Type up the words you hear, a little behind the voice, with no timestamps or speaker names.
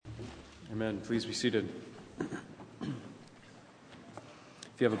Amen. Please be seated. If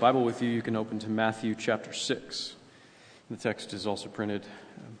you have a Bible with you, you can open to Matthew chapter 6. The text is also printed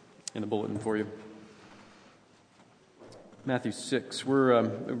in the bulletin for you. Matthew 6. We're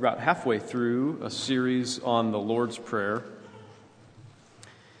about halfway through a series on the Lord's Prayer.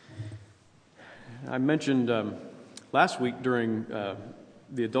 I mentioned last week during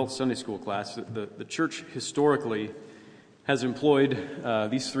the adult Sunday school class that the church historically has employed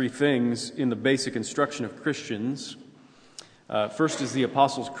these three things in the basic instruction of Christians. First is the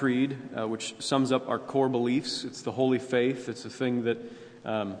Apostles' Creed, which sums up our core beliefs. It's the holy faith. It's a thing that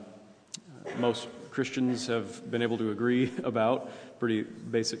most Christians have been able to agree about, pretty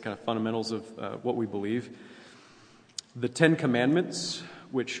basic kind of fundamentals of what we believe. The Ten Commandments,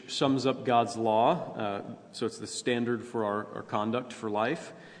 which sums up God's law, so it's the standard for our conduct for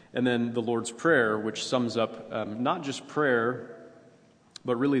life. And then the Lord's Prayer, which sums up not just prayer,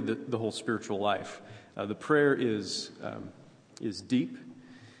 but really the whole spiritual life. The prayer is deep.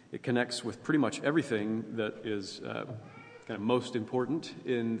 It connects with pretty much everything that is kind of most important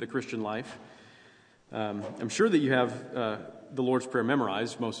in the Christian life. I'm sure that you have the Lord's Prayer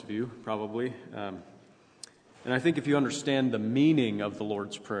memorized, most of you probably. And I think if you understand the meaning of the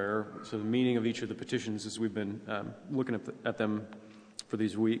Lord's Prayer, so the meaning of each of the petitions as we've been looking at them for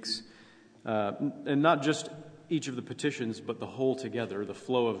these weeks, and not just each of the petitions, but the whole together, the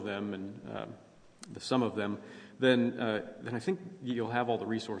flow of them and the sum of them, then I think you'll have all the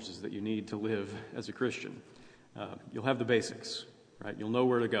resources that you need to live as a Christian. You'll have the basics, right? You'll know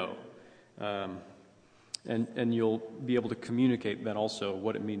where to go. And you'll be able to communicate then also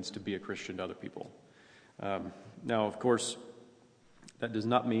what it means to be a Christian to other people. Now, of course, that does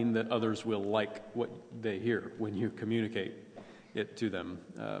not mean that others will like what they hear when you communicate it to them.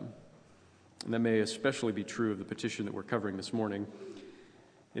 And that may especially be true of the petition that we're covering this morning.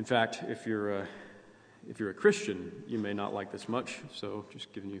 In fact, if you're a Christian, you may not like this much, so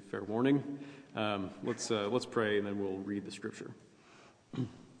just giving you fair warning. Let's pray, and then we'll read the scripture.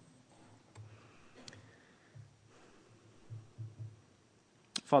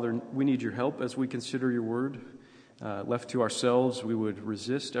 Father, we need your help as we consider your word. Left to ourselves, we would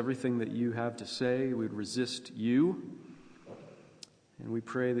resist everything that you have to say. We would resist you. And we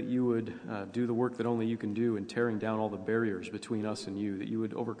pray that you would do the work that only you can do in tearing down all the barriers between us and you, that you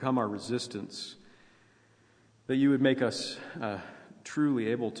would overcome our resistance, that you would make us truly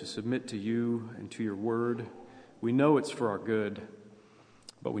able to submit to you and to your word. We know it's for our good,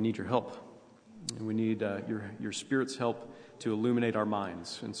 but we need your help. And we need your Spirit's help to illuminate our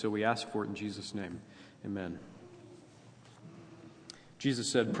minds. And so we ask for it in Jesus' name. Amen. Jesus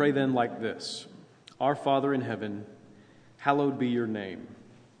said, "Pray then like this, Our Father in heaven, hallowed be your name.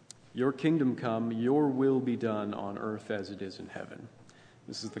 Your kingdom come, your will be done on earth as it is in heaven."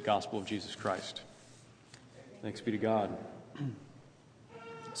 This is the gospel of Jesus Christ. Thanks be to God.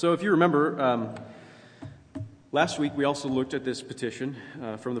 So if you remember, last week we also looked at this petition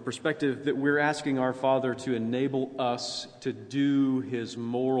from the perspective that we're asking our Father to enable us to do his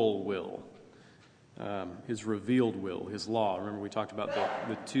moral will, his revealed will, his law. Remember we talked about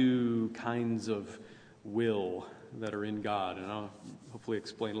the two kinds of will that are in God, and I'll hopefully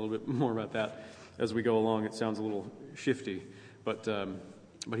explain a little bit more about that as we go along. It sounds a little shifty, but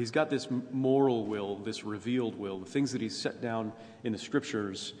he's got this moral will, this revealed will, the things that he's set down in the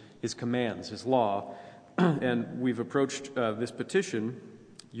scriptures, his commands, his law, and we've approached this petition,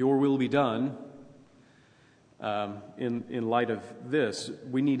 your will be done, in light of this.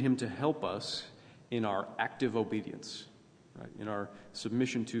 We need him to help us in our active obedience, right? In our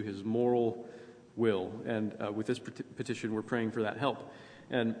submission to his moral will. And with this petition, we're praying for that help.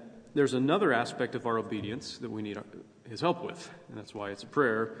 And there's another aspect of our obedience that we need his help with, and that's why it's a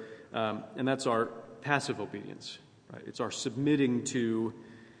prayer, and that's our passive obedience, right? It's our submitting to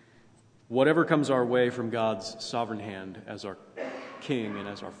whatever comes our way from God's sovereign hand as our King and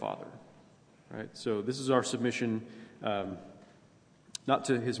as our Father, right? So this is our submission, not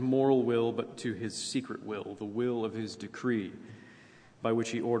to his moral will, but to his secret will, the will of his decree, by which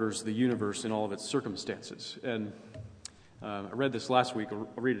he orders the universe in all of its circumstances. And I read this last week. I'll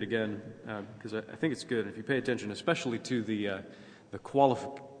read it again because I think it's good. If you pay attention, especially to the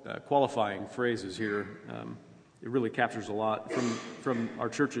qualifying phrases here, it really captures a lot from our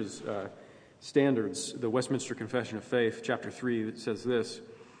church's standards. The Westminster Confession of Faith, chapter 3, that says this: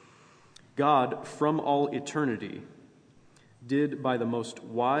 "God, from all eternity, did by the most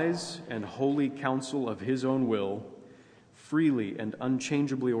wise and holy counsel of his own will freely and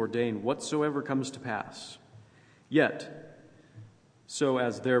unchangeably ordain whatsoever comes to pass. Yet, so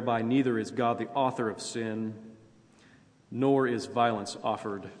as thereby neither is God the author of sin, nor is violence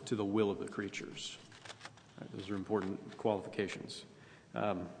offered to the will of the creatures. Right, those are important qualifications.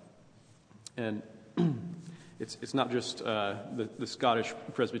 And it's not just the Scottish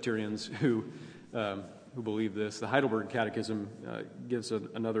Presbyterians who believe this. The Heidelberg Catechism gives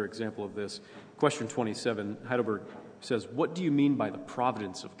another example of this. Question 27, Heidelberg says, "What do you mean by the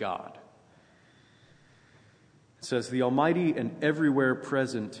providence of God?" It says, "The almighty and everywhere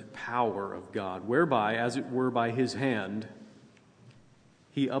present power of God, whereby, as it were by his hand,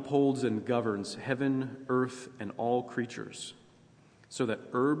 he upholds and governs heaven, earth, and all creatures, so that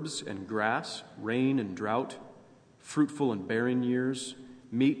herbs and grass, rain and drought, fruitful and barren years,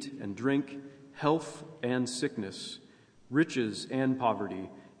 meat and drink, health and sickness, riches and poverty,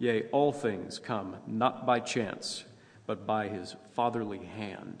 yea, all things come not by chance, but by his fatherly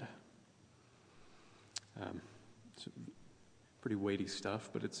hand." It's pretty weighty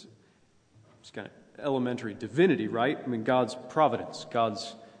stuff, but it's kind of elementary divinity, right? I mean, God's providence,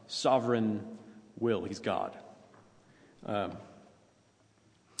 God's sovereign will. He's God.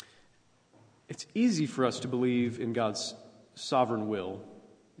 It's easy for us to believe in God's sovereign will,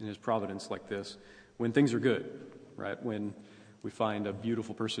 in his providence like this, when things are good, right? When we find a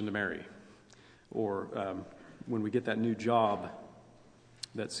beautiful person to marry, or when we get that new job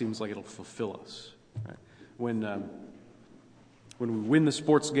that seems like it'll fulfill us, right? When we win the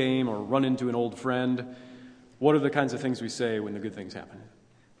sports game or run into an old friend, what are the kinds of things we say when the good things happen?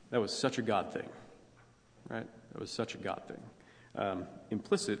 That was such a God thing, right? That was such a God thing.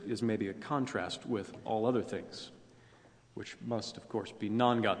 Implicit is maybe a contrast with all other things, which must, of course, be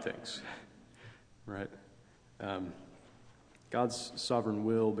non-God things, right? God's sovereign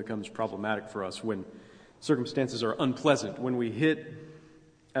will becomes problematic for us when circumstances are unpleasant, when we hit,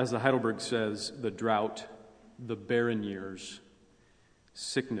 as the Heidelberg says, the drought, the barren years,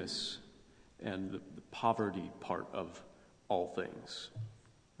 sickness, and the poverty part of all things.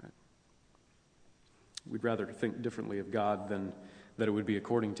 Right? We'd rather think differently of God than that it would be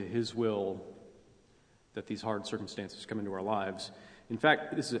according to his will that these hard circumstances come into our lives. In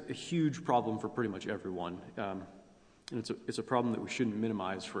fact, this is a huge problem for pretty much everyone, and it's a problem that we shouldn't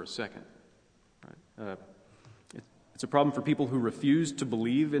minimize for a second. Right? It's a problem for people who refuse to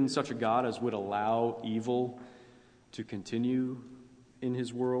believe in such a God as would allow evil to continue in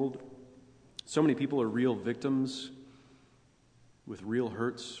his world. So many people are real victims with real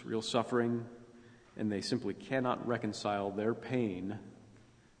hurts, real suffering, and they simply cannot reconcile their pain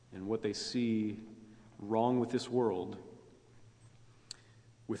and what they see wrong with this world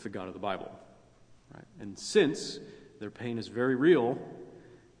with the God of the Bible. Right? And since their pain is very real,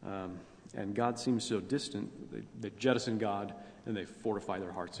 and God seems so distant, they jettison God and they fortify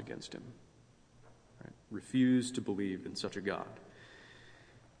their hearts against him. Right? Refuse to believe in such a God.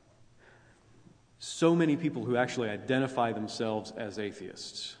 So many people who actually identify themselves as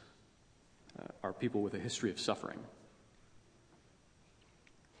atheists are people with a history of suffering.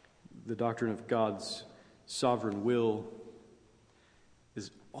 The doctrine of God's sovereign will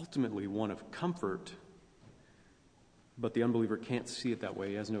is ultimately one of comfort, but the unbeliever can't see it that way.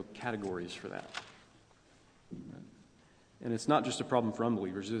 He has no categories for that. And it's not just a problem for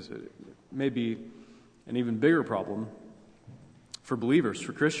unbelievers. It may be an even bigger problem for believers,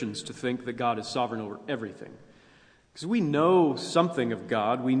 for Christians, to think that God is sovereign over everything. Because we know something of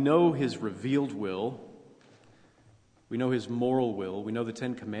God. We know his revealed will. We know his moral will. We know the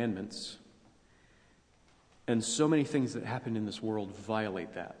Ten Commandments. And so many things that happen in this world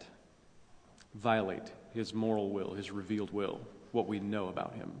violate that. Violate his moral will, his revealed will, what we know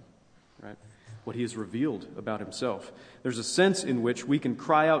about him, right? What he has revealed about himself. There's a sense in which we can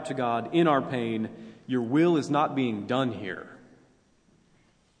cry out to God in our pain, "Your will is not being done here."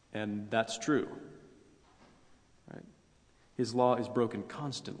 And that's true. Right? His law is broken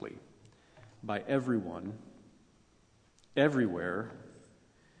constantly by everyone, everywhere.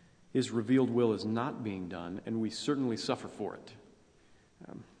 His revealed will is not being done, and we certainly suffer for it.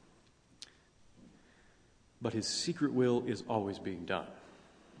 But his secret will is always being done.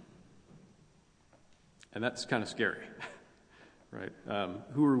 And that's kind of scary, right?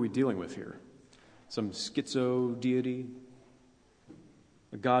 Who are we dealing with here? Some schizo deity?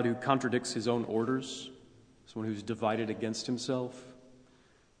 A God who contradicts his own orders? Someone who's divided against himself?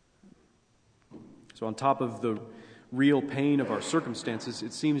 So on top of the real pain of our circumstances,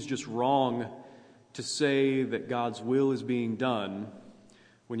 it seems just wrong to say that God's will is being done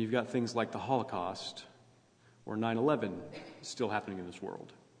when you've got things like the Holocaust or 9/11 still happening in this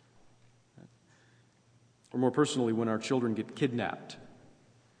world. Or more personally, when our children get kidnapped,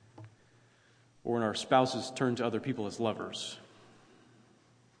 or when our spouses turn to other people as lovers.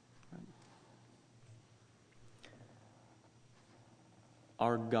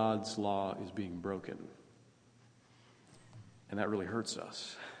 our God's law is being broken. And that really hurts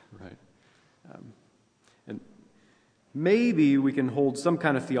us, right? And maybe we can hold some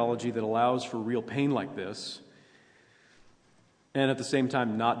kind of theology that allows for real pain like this, and at the same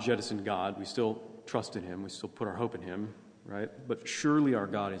time not jettison God. We still trust in Him. We still put our hope in Him, right? But surely our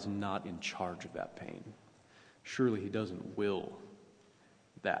God is not in charge of that pain. Surely He doesn't will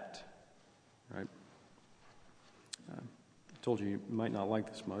that, right? I told you might not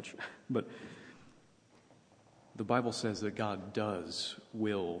like this much, but the Bible says that God does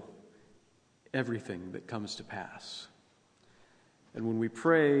will everything that comes to pass. And when we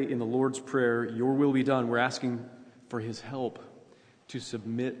pray in the Lord's Prayer, your will be done, we're asking for His help to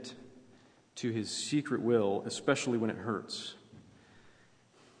submit to His secret will, especially when it hurts.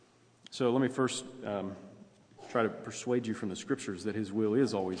 So let me first try to persuade you from the Scriptures that His will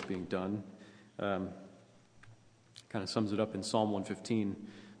is always being done. Kind of sums it up in Psalm 115,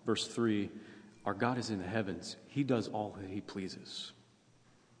 verse 3. Our God is in the heavens. He does all that He pleases.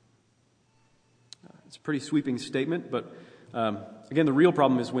 It's a pretty sweeping statement, but again, the real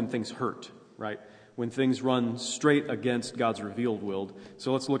problem is when things hurt, right? When things run straight against God's revealed will.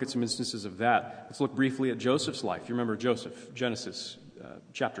 So let's look at some instances of that. Let's look briefly at Joseph's life. You remember Joseph, Genesis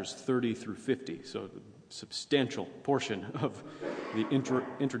chapters 30 through 50, so a substantial portion of the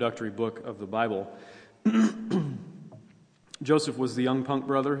introductory book of the Bible. Joseph was the young punk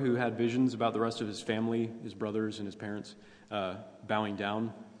brother who had visions about the rest of his family, his brothers and his parents, bowing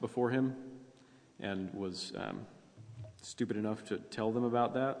down before him, and was stupid enough to tell them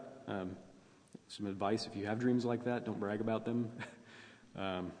about that. Some advice: if you have dreams like that, don't brag about them.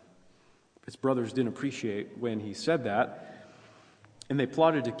 His brothers didn't appreciate when he said that, and they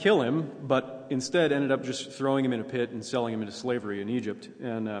plotted to kill him, but instead ended up just throwing him in a pit and selling him into slavery in Egypt.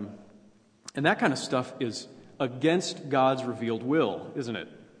 And that kind of stuff is against God's revealed will, isn't it?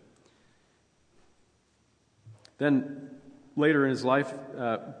 Then later in his life,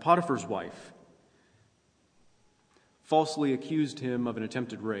 Potiphar's wife falsely accused him of an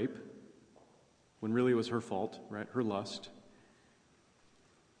attempted rape, when really it was her fault, right? Her lust.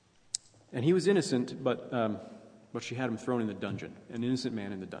 And he was innocent, but she had him thrown in the dungeon, an innocent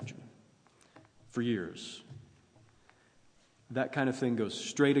man in the dungeon, for years. That kind of thing goes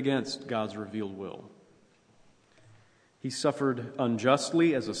straight against God's revealed will. He suffered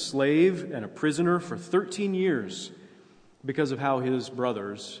unjustly as a slave and a prisoner for 13 years because of how his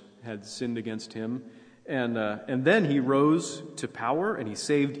brothers had sinned against him. And then he rose to power, and he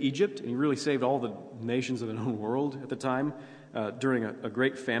saved Egypt, and he really saved all the nations of the known world at the time during a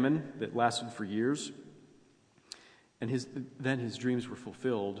great famine that lasted for years. And then his dreams were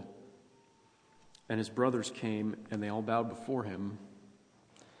fulfilled, and his brothers came, and they all bowed before him.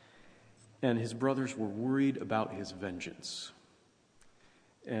 And his brothers were worried about his vengeance.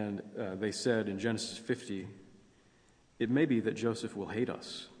 And they said in Genesis 50, "It may be that Joseph will hate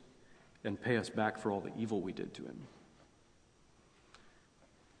us and pay us back for all the evil we did to him."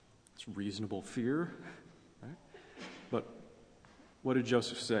 It's reasonable fear, right? But what did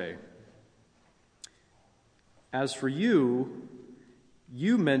Joseph say? "As for you,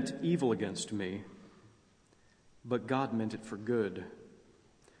 you meant evil against me, but God meant it for good,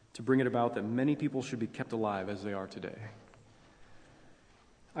 to bring it about that many people should be kept alive as they are today."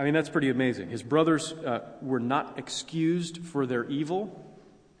 I mean, that's pretty amazing. His brothers were not excused for their evil.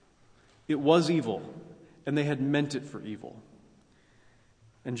 It was evil, and they had meant it for evil.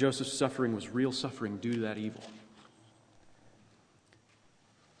 And Joseph's suffering was real suffering due to that evil.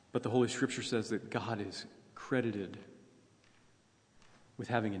 But the Holy Scripture says that God is credited with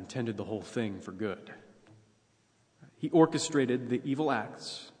having intended the whole thing for good. He orchestrated the evil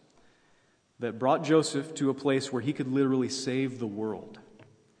acts that brought Joseph to a place where he could literally save the world.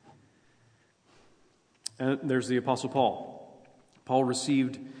 And there's the Apostle Paul. Paul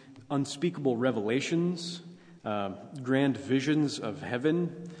received unspeakable revelations, grand visions of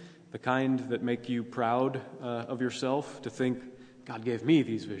heaven, the kind that make you proud of yourself to think, God gave me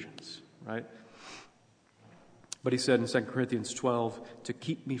these visions, right? But he said in 2 Corinthians 12, to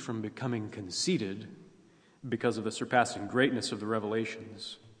keep me from becoming conceited because of the surpassing greatness of the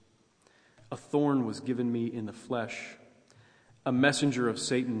revelations, a thorn was given me in the flesh, a messenger of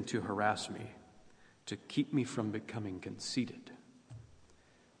Satan to harass me, to keep me from becoming conceited.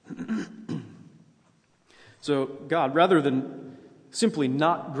 So God, rather than simply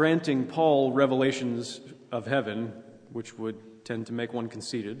not granting Paul revelations of heaven, which would tend to make one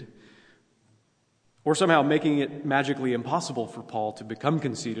conceited, or somehow making it magically impossible for Paul to become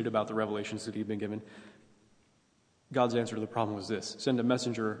conceited about the revelations that he'd been given, God's answer to the problem was this: send a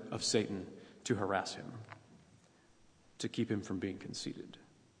messenger of Satan to harass him, to keep him from being conceited,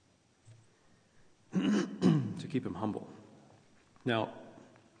 to keep him humble. Now,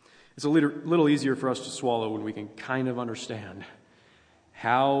 it's a little easier for us to swallow when we can kind of understand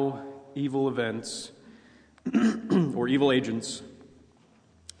how evil events or evil agents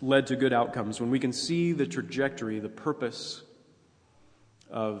led to good outcomes, when we can see the trajectory, the purpose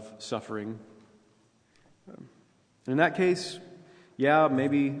of suffering. In that case, yeah,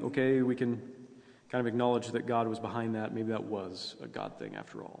 maybe, okay, we can kind of acknowledge that God was behind that. Maybe that was a God thing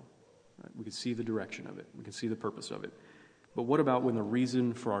after all. Right? We can see the direction of it. We can see the purpose of it. But what about when the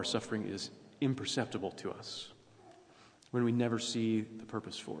reason for our suffering is imperceptible to us? When we never see the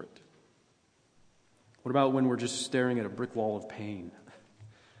purpose for it? What about when we're just staring at a brick wall of pain?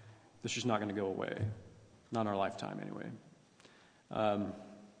 That's just not going to go away. Not in our lifetime, anyway.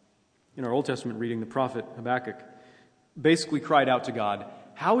 In our Old Testament reading, the prophet Habakkuk basically cried out to God,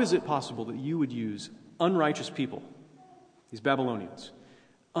 how is it possible that you would use unrighteous people, these Babylonians,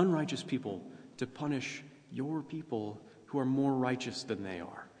 unrighteous people, to punish your people who are more righteous than they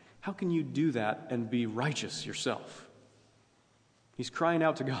are? How can you do that and be righteous yourself? He's crying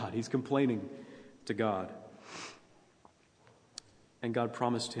out to God. He's complaining to God. And God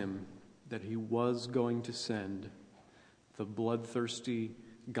promised him that he was going to send the bloodthirsty,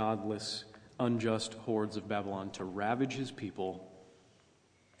 godless, unjust hordes of Babylon to ravage his people.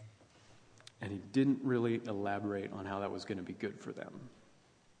 And he didn't really elaborate on how that was going to be good for them.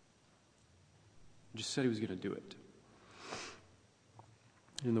 He just said he was going to do it.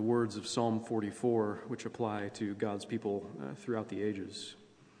 In the words of Psalm 44, which apply to God's people throughout the ages,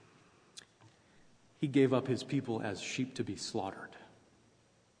 he gave up his people as sheep to be slaughtered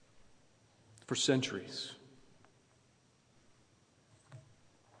for centuries.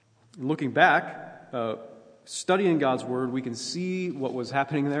 And looking back, studying God's word, we can see what was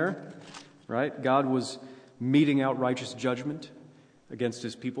happening there, right? God was meting out righteous judgment against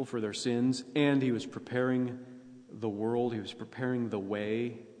his people for their sins, and he was preparing the world. He was preparing the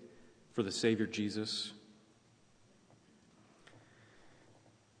way for the Savior Jesus.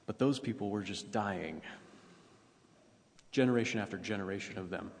 But those people were just dying. Generation after generation of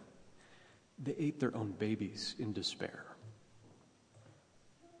them. They ate their own babies in despair.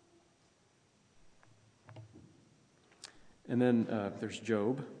 And then there's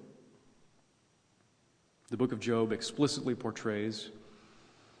Job. The book of Job explicitly portrays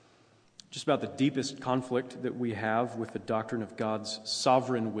just about the deepest conflict that we have with the doctrine of God's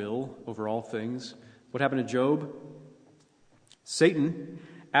sovereign will over all things. What happened to Job? Satan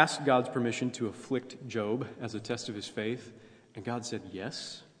asked God's permission to afflict Job as a test of his faith, and God said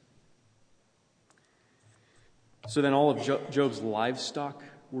yes. So then all of Job's livestock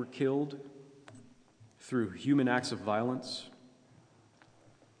were killed through human acts of violence,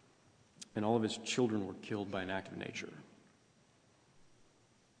 and all of his children were killed by an act of nature.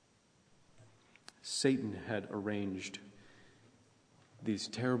 Satan had arranged these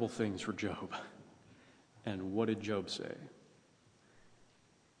terrible things for Job. And what did Job say?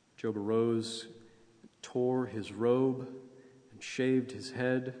 Job arose, tore his robe, and shaved his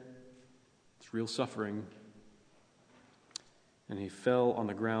head. It's real suffering. And he fell on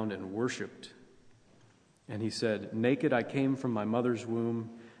the ground and worshipped. And he said, "Naked I came from my mother's womb,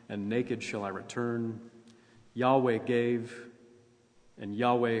 and naked shall I return. Yahweh gave, and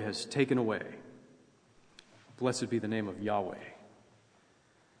Yahweh has taken away. Blessed be the name of Yahweh."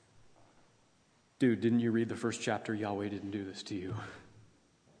 Dude, didn't you read the first chapter? Yahweh didn't do this to you.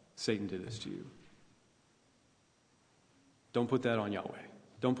 Satan did this to you. Don't put that on Yahweh.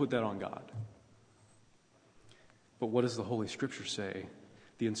 Don't put that on God. But what does the Holy Scripture say?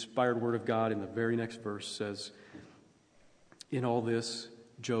 The inspired word of God in the very next verse says, in all this,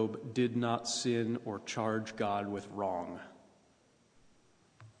 Job did not sin or charge God with wrong.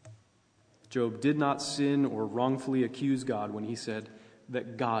 Job did not sin or wrongfully accuse God when he said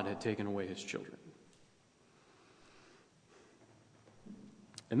that God had taken away his children.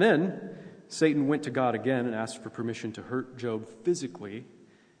 And then Satan went to God again and asked for permission to hurt Job physically.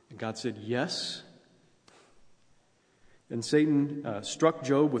 And God said yes. And Satan struck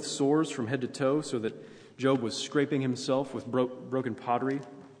Job with sores from head to toe so that Job was scraping himself with broken pottery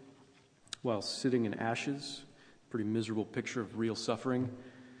while sitting in ashes. Pretty miserable picture of real suffering.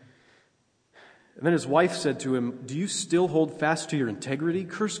 And then his wife said to him, "Do you still hold fast to your integrity?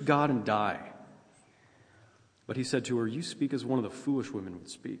 Curse God and die." But he said to her, "You speak as one of the foolish women would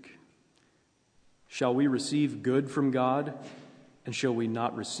speak. Shall we receive good from God, and shall we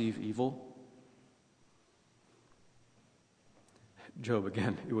not receive evil?" Job,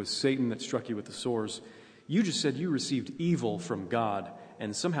 again, it was Satan that struck you with the sores. You just said you received evil from God,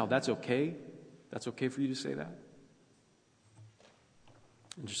 and somehow that's okay? That's okay for you to say that?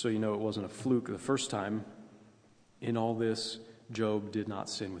 And just so you know, it wasn't a fluke the first time. In all this, Job did not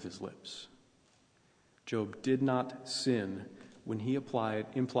sin with his lips. Job did not sin when he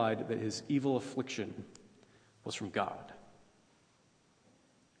implied that his evil affliction was from God.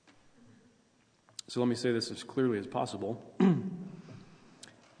 So let me say this as clearly as possible. It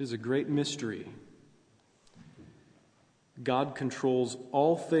is a great mystery. God controls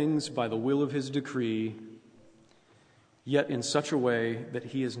all things by the will of his decree, yet in such a way that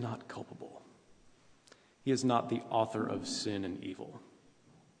he is not culpable. He is not the author of sin and evil.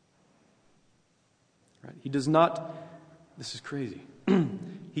 Right? He does not, this is crazy,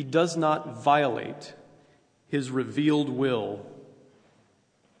 he does not violate his revealed will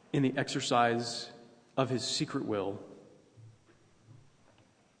in the exercise of his secret will,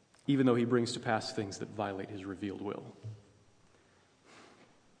 even though he brings to pass things that violate his revealed will.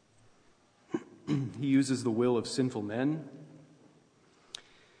 He uses the will of sinful men.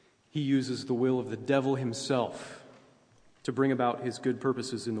 He uses the will of the devil himself to bring about his good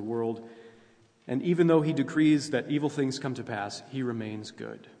purposes in the world. And even though he decrees that evil things come to pass, he remains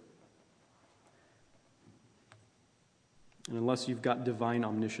good. And unless you've got divine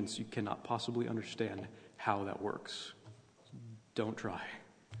omniscience, you cannot possibly understand how that works. Don't try.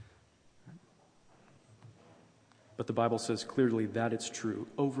 But the Bible says clearly that it's true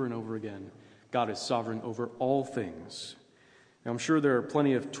over and over again. God is sovereign over all things. Now, I'm sure there are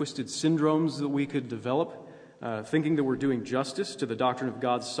plenty of twisted syndromes that we could develop, thinking that we're doing justice to the doctrine of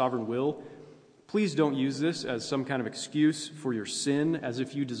God's sovereign will. Please don't use this as some kind of excuse for your sin, as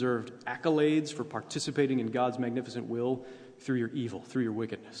if you deserved accolades for participating in God's magnificent will through your evil, through your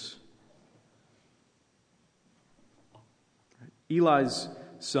wickedness. Eli's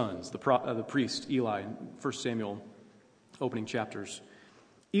sons, the priest Eli, in 1 Samuel opening chapters,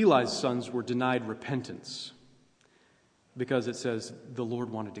 Eli's sons were denied repentance because it says the Lord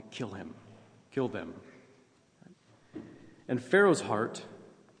wanted to kill them. And Pharaoh's heart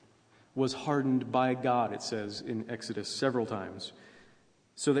was hardened by God, it says in Exodus several times,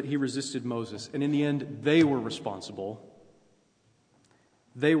 so that he resisted Moses. And in the end, they were responsible.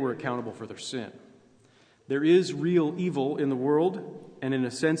 They were accountable for their sin. There is real evil in the world, and in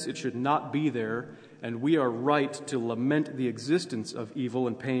a sense it should not be there, and we are right to lament the existence of evil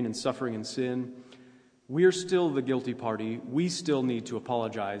and pain and suffering and sin. We are still the guilty party. We still need to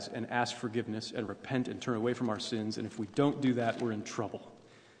apologize and ask forgiveness and repent and turn away from our sins, and if we don't do that, we're in trouble.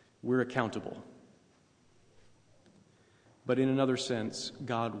 We're accountable. But in another sense,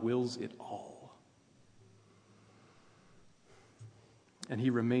 God wills it all. And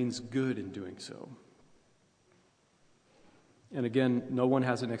he remains good in doing so. And again, no one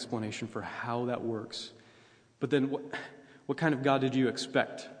has an explanation for how that works. But then what kind of God did you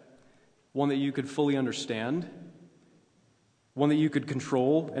expect? One that you could fully understand? One that you could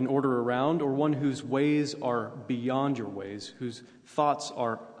control and order around? Or one whose ways are beyond your ways, whose thoughts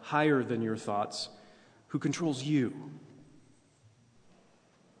are higher than your thoughts, who controls you?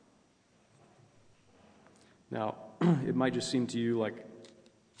 Now, it might just seem to you like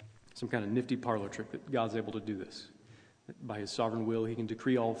some kind of nifty parlor trick that God's able to do this. By his sovereign will, he can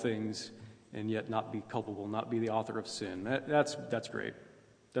decree all things and yet not be culpable, not be the author of sin. That's great.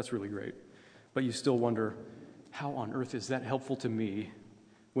 That's really great. But you still wonder, how on earth is that helpful to me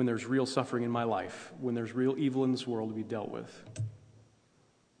when there's real suffering in my life, when there's real evil in this world to be dealt with?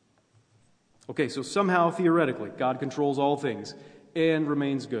 Okay, so somehow, theoretically, God controls all things and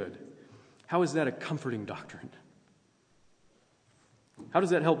remains good. How is that a comforting doctrine? How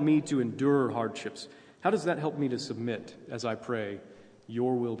does that help me to endure hardships? How does that help me to submit as I pray,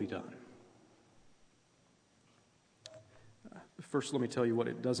 your will be done? First, let me tell you what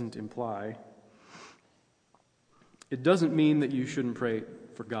it doesn't imply. It doesn't mean that you shouldn't pray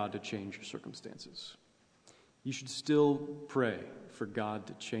for God to change your circumstances. You should still pray for God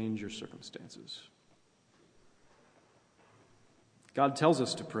to change your circumstances. God tells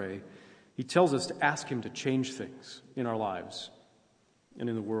us to pray. He tells us to ask him to change things in our lives and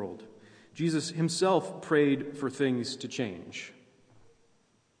in the world. Jesus himself prayed for things to change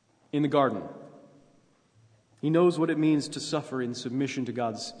in the garden. He knows what it means to suffer in submission to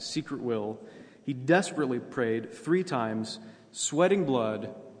God's secret will. He desperately prayed 3 times, sweating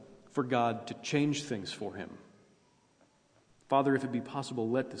blood, for God to change things for him. Father, if it be possible,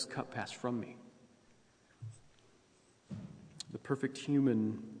 let this cup pass from me. The perfect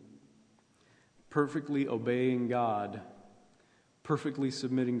human, perfectly obeying God, perfectly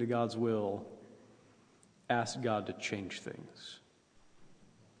submitting to God's will, asked God to change things.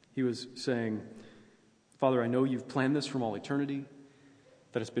 He was saying, Father, I know you've planned this from all eternity,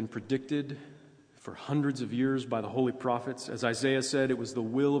 that it's been predicted for hundreds of years by the holy prophets. As Isaiah said, it was the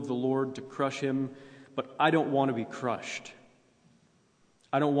will of the Lord to crush him, but I don't want to be crushed.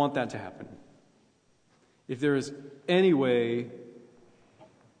 I don't want that to happen. If there is any way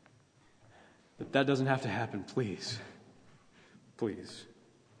that doesn't have to happen, please. Please.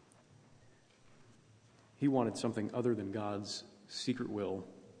 He wanted something other than God's secret will.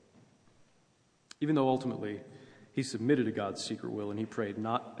 Even though ultimately he submitted to God's secret will and he prayed,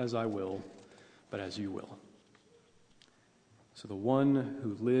 not as I will, but as you will. So the one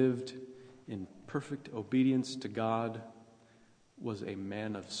who lived in perfect obedience to God was a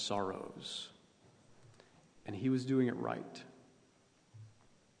man of sorrows. And he was doing it right.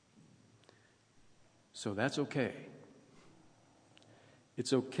 So that's okay.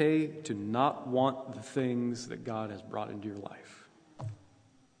 It's okay to not want the things that God has brought into your life.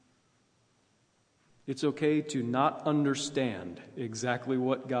 It's okay to not understand exactly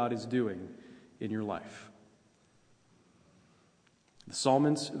what God is doing in your life. The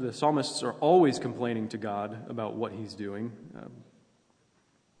psalmists are always complaining to God about what he's doing.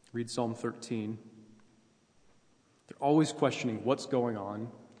 Read Psalm 13. They're always questioning what's going on,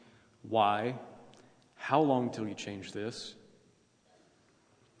 why, how long till you change this?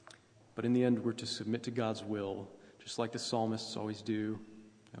 But in the end, we're to submit to God's will, just like the psalmists always do.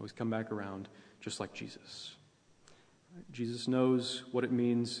 They always come back around, just like Jesus. Jesus knows what it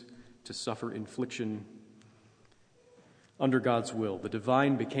means to suffer infliction under God's will. The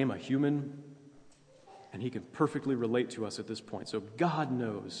divine became a human, and he can perfectly relate to us at this point. So God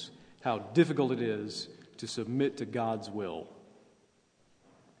knows how difficult it is to submit to God's will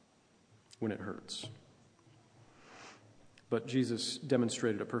when it hurts. But Jesus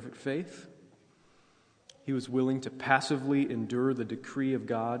demonstrated a perfect faith. He was willing to passively endure the decree of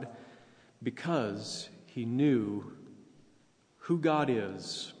God because he knew who God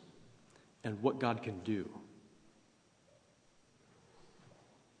is and what God can do.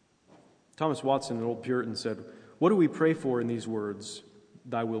 Thomas Watson, an old Puritan, said, "What do we pray for in these words,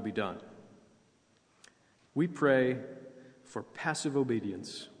 'Thy will be done'? We pray for passive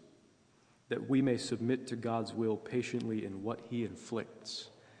obedience, that we may submit to God's will patiently in what he inflicts."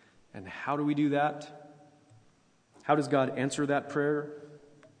 And how do we do that? How does God answer that prayer?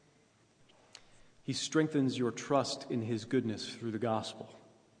 He strengthens your trust in his goodness through the gospel.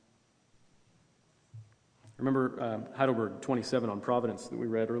 Remember Heidelberg 27 on providence that we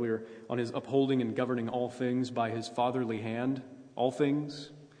read earlier, on his upholding and governing all things by his fatherly hand, all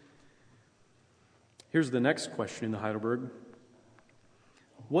things? Here's the next question in the Heidelberg.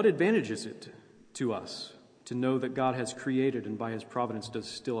 What advantage is it to us to know that God has created and by his providence does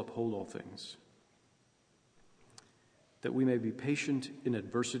still uphold all things? That we may be patient in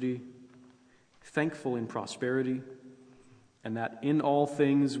adversity, thankful in prosperity, and that in all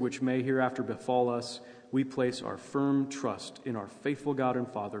things which may hereafter befall us, we place our firm trust in our faithful God and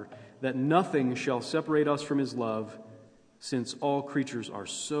Father, that nothing shall separate us from his love, since all creatures are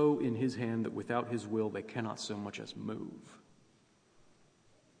so in his hand that without his will they cannot so much as move.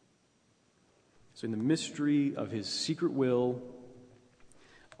 So in the mystery of his secret will,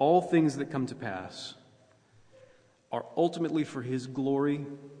 all things that come to pass are ultimately for his glory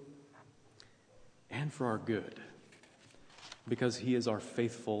and for our good, because he is our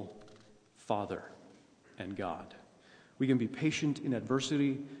faithful Father and God. We can be patient in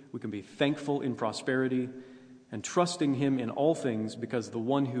adversity, we can be thankful in prosperity, and trusting him in all things, because the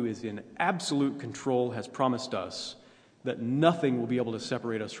one who is in absolute control has promised us that nothing will be able to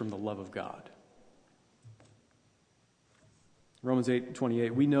separate us from the love of God. Romans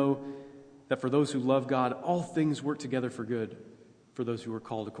 8:28, we know that for those who love God, all things work together for good, for those who are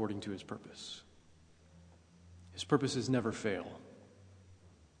called according to his purpose. His purposes never fail.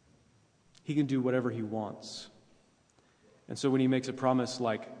 He can do whatever he wants. And so when he makes a promise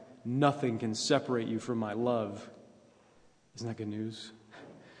like, nothing can separate you from my love, isn't that good news?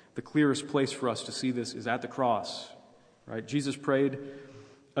 The clearest place for us to see this is at the cross, right? Jesus prayed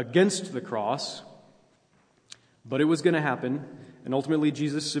against the cross, but it was going to happen. And ultimately,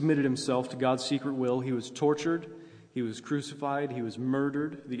 Jesus submitted himself to God's secret will. He was tortured. He was crucified. He was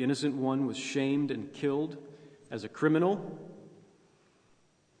murdered. The innocent one was shamed and killed as a criminal.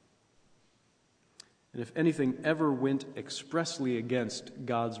 And if anything ever went expressly against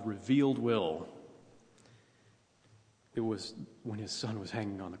God's revealed will, it was when his son was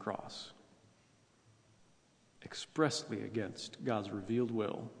hanging on the cross. Expressly against God's revealed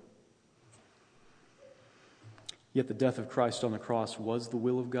will. Yet the death of Christ on the cross was the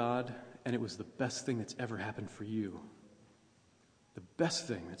will of God, and it was the best thing that's ever happened for you. The best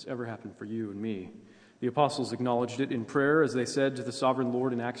thing that's ever happened for you and me, The apostles acknowledged it in prayer as they said to the sovereign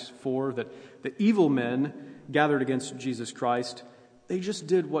Lord in Acts 4 that the evil men gathered against Jesus Christ, they just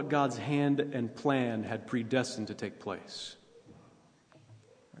did what God's hand and plan had predestined to take place.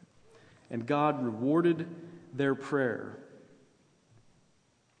 And God rewarded their prayer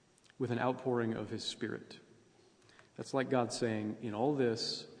with an outpouring of His Spirit. That's like God saying, in all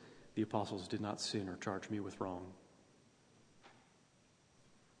this, the apostles did not sin or charge me with wrong.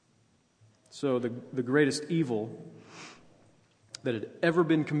 So the greatest evil that had ever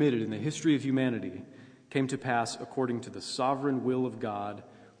been committed in the history of humanity came to pass according to the sovereign will of God.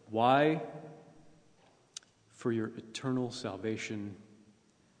 Why? For your eternal salvation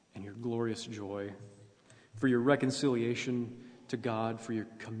and your glorious joy, for your reconciliation to God, for your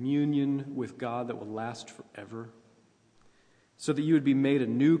communion with God that will last forever, so that you would be made a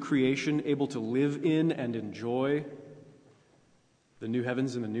new creation, able to live in and enjoy the new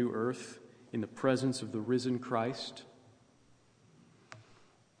heavens and the new earth in the presence of the risen Christ.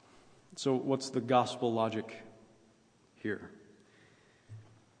 So what's the gospel logic here?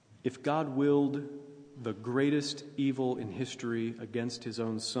 If God willed the greatest evil in history against His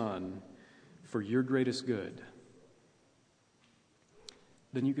own Son for your greatest good,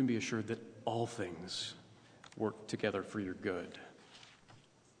 then you can be assured that all things work together for your good.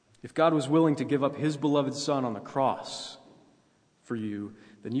 If God was willing to give up His beloved Son on the cross for you,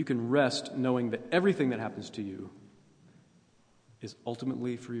 then you can rest knowing that everything that happens to you is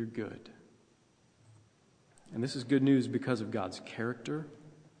ultimately for your good. And this is good news because of God's character,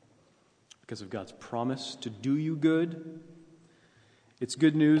 because of God's promise to do you good. It's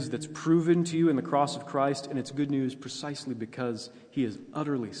good news that's proven to you in the cross of Christ, and it's good news precisely because He is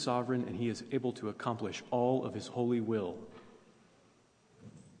utterly sovereign and He is able to accomplish all of His holy will.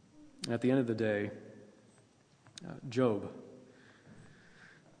 And at the end of the day, Job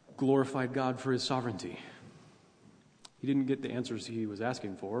glorified God for His sovereignty. He didn't get the answers he was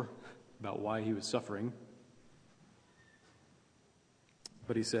asking for about why he was suffering.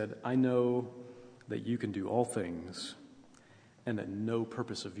 But he said, I know that you can do all things and that no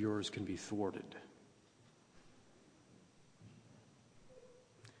purpose of yours can be thwarted.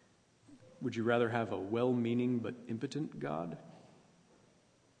 Would you rather have a well-meaning but impotent God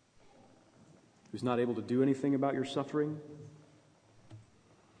who's not able to do anything about your suffering?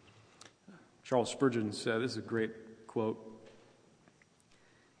 Charles Spurgeon said, this is a great quote,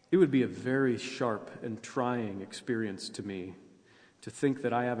 "It would be a very sharp and trying experience to me to think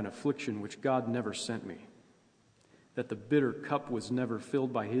that I have an affliction which God never sent me, that the bitter cup was never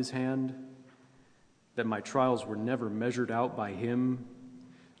filled by His hand, that my trials were never measured out by Him,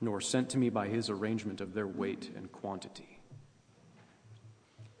 nor sent to me by His arrangement of their weight and quantity."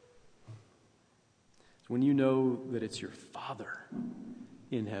 So when you know that it's your Father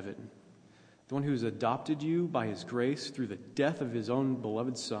in heaven, the one who's adopted you by His grace through the death of His own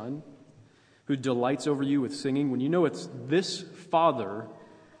beloved Son, who delights over you with singing, when you know it's this Father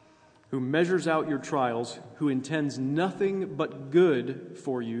who measures out your trials, who intends nothing but good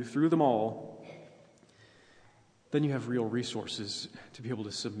for you through them all, then you have real resources to be able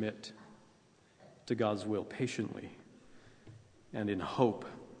to submit to God's will patiently and in hope.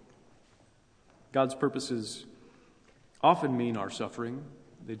 God's purposes often mean our suffering.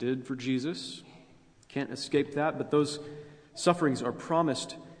 They did for Jesus. Can't escape that, but those sufferings are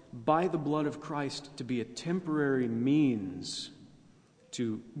promised by the blood of Christ to be a temporary means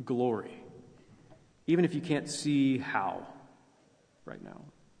to glory, even if you can't see how right now.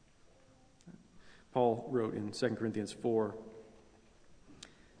 Paul wrote in 2 Corinthians 4,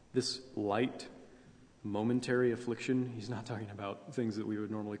 this light, momentary affliction, he's not talking about things that we would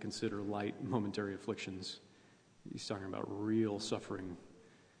normally consider light, momentary afflictions. He's talking about real suffering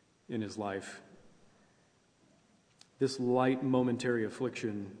in his life. This light, momentary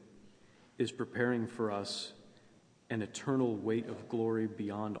affliction is preparing for us an eternal weight of glory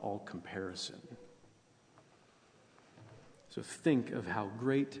beyond all comparison. So think of how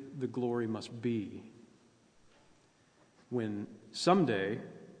great the glory must be when someday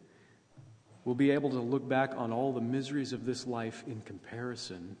we'll be able to look back on all the miseries of this life in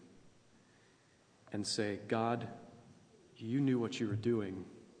comparison and say, God, you knew what you were doing.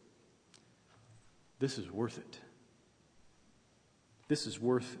 This is worth it. This is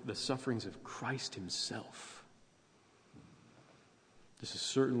worth the sufferings of Christ Himself. This is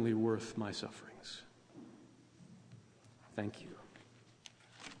certainly worth my sufferings. Thank you.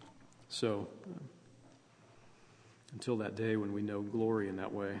 So, until that day when we know glory in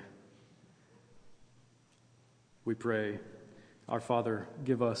that way, we pray, our Father,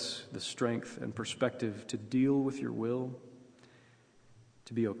 give us the strength and perspective to deal with your will,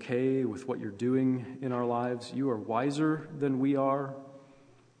 to be okay with what you're doing in our lives. You are wiser than we are,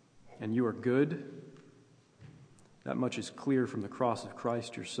 and you are good. That much is clear from the cross of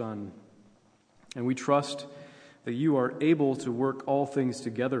Christ, your Son. And we trust that you are able to work all things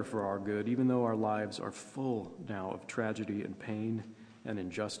together for our good, even though our lives are full now of tragedy and pain and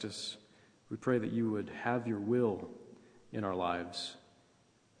injustice. We pray that you would have your will in our lives.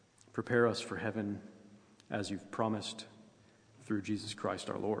 Prepare us for heaven as you've promised through Jesus Christ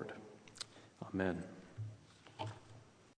our Lord. Amen.